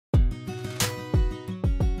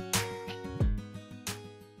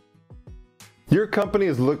Your company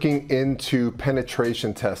is looking into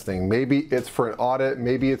penetration testing. Maybe it's for an audit,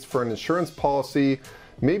 maybe it's for an insurance policy,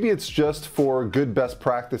 maybe it's just for good best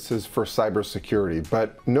practices for cybersecurity.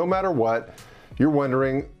 But no matter what, you're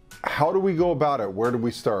wondering, how do we go about it? Where do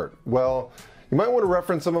we start? Well, you might want to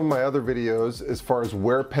reference some of my other videos as far as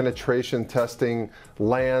where penetration testing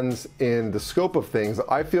lands in the scope of things.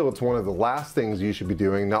 I feel it's one of the last things you should be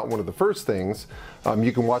doing, not one of the first things.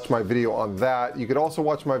 You can watch my video on that. You could also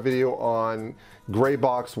watch my video on gray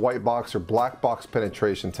box, white box, or black box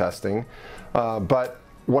penetration testing. But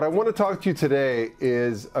what I want to talk to you today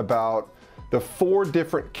is about the 4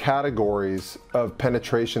 different categories of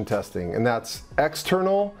penetration testing, and that's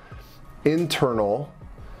external, internal,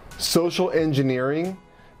 social engineering,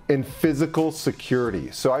 and physical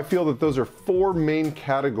security. So I feel that those are 4 main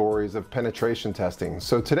categories of penetration testing.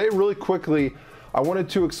 So today, really quickly, I wanted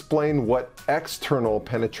to explain what external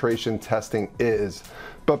penetration testing is.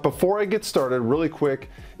 But before I get started, really quick,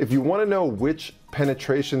 if you want to know which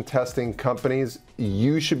penetration testing companies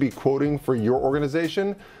you should be quoting for your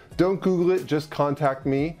organization, don't Google it, just contact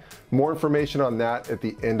me. More information on that at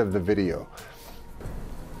the end of the video.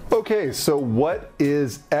 Okay, so what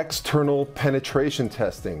is external penetration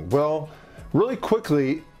testing? Well, really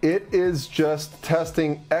quickly, it is just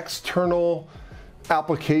testing external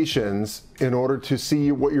applications in order to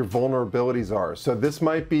see what your vulnerabilities are. So this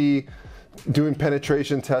might be doing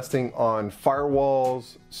penetration testing on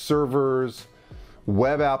firewalls, servers,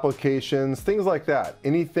 web applications, things like that.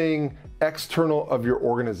 Anything external of your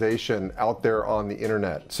organization out there on the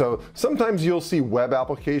internet. So sometimes you'll see web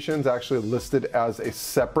applications actually listed as a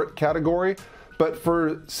separate category, but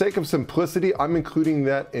for sake of simplicity, I'm including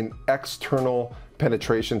that in external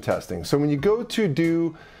penetration testing. So when you go to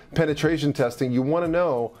do penetration testing, you want to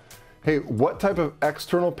know, hey, what type of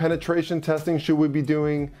external penetration testing should we be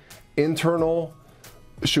doing? Internal?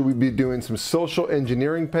 Should we be doing some social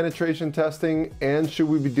engineering penetration testing? And should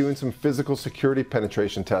we be doing some physical security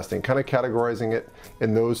penetration testing? Kind of categorizing it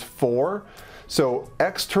in those 4. So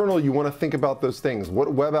external, you want to think about those things.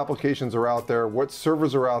 What web applications are out there? What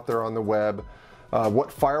servers are out there on the web?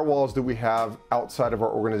 What firewalls do we have outside of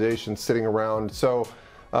our organization sitting around? So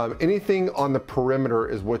anything on the perimeter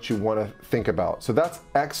is what you want to think about. So that's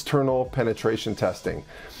external penetration testing.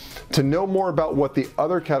 To know more about what the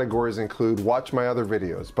other categories include, watch my other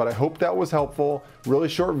videos. But I hope that was helpful. Really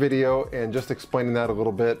short video and just explaining that a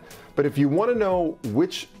little bit. But if you want to know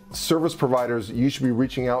which service providers you should be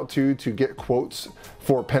reaching out to get quotes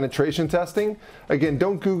for penetration testing, again,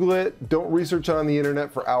 don't Google it, don't research it on the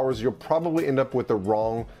internet for hours. You'll probably end up with the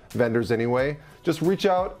wrong vendors anyway. Just reach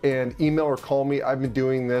out and email or call me. I've been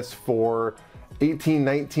doing this for 18,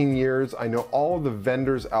 19 years. I know all of the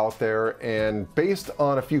vendors out there, and based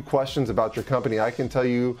on a few questions about your company, I can tell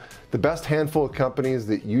you the best handful of companies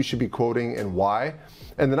that you should be quoting and why.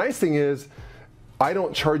 And the nice thing is, I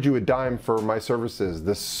don't charge you a dime for my services.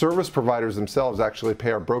 The service providers themselves actually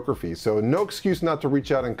pay our broker fee. So no excuse not to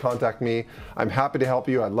reach out and contact me. I'm happy to help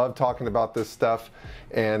you. I love talking about this stuff,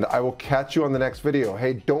 and I will catch you on the next video.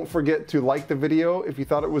 Hey, don't forget to like the video if you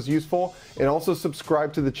thought it was useful, and also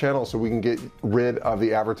subscribe to the channel so we can get rid of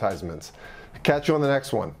the advertisements. Catch you on the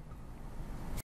next one.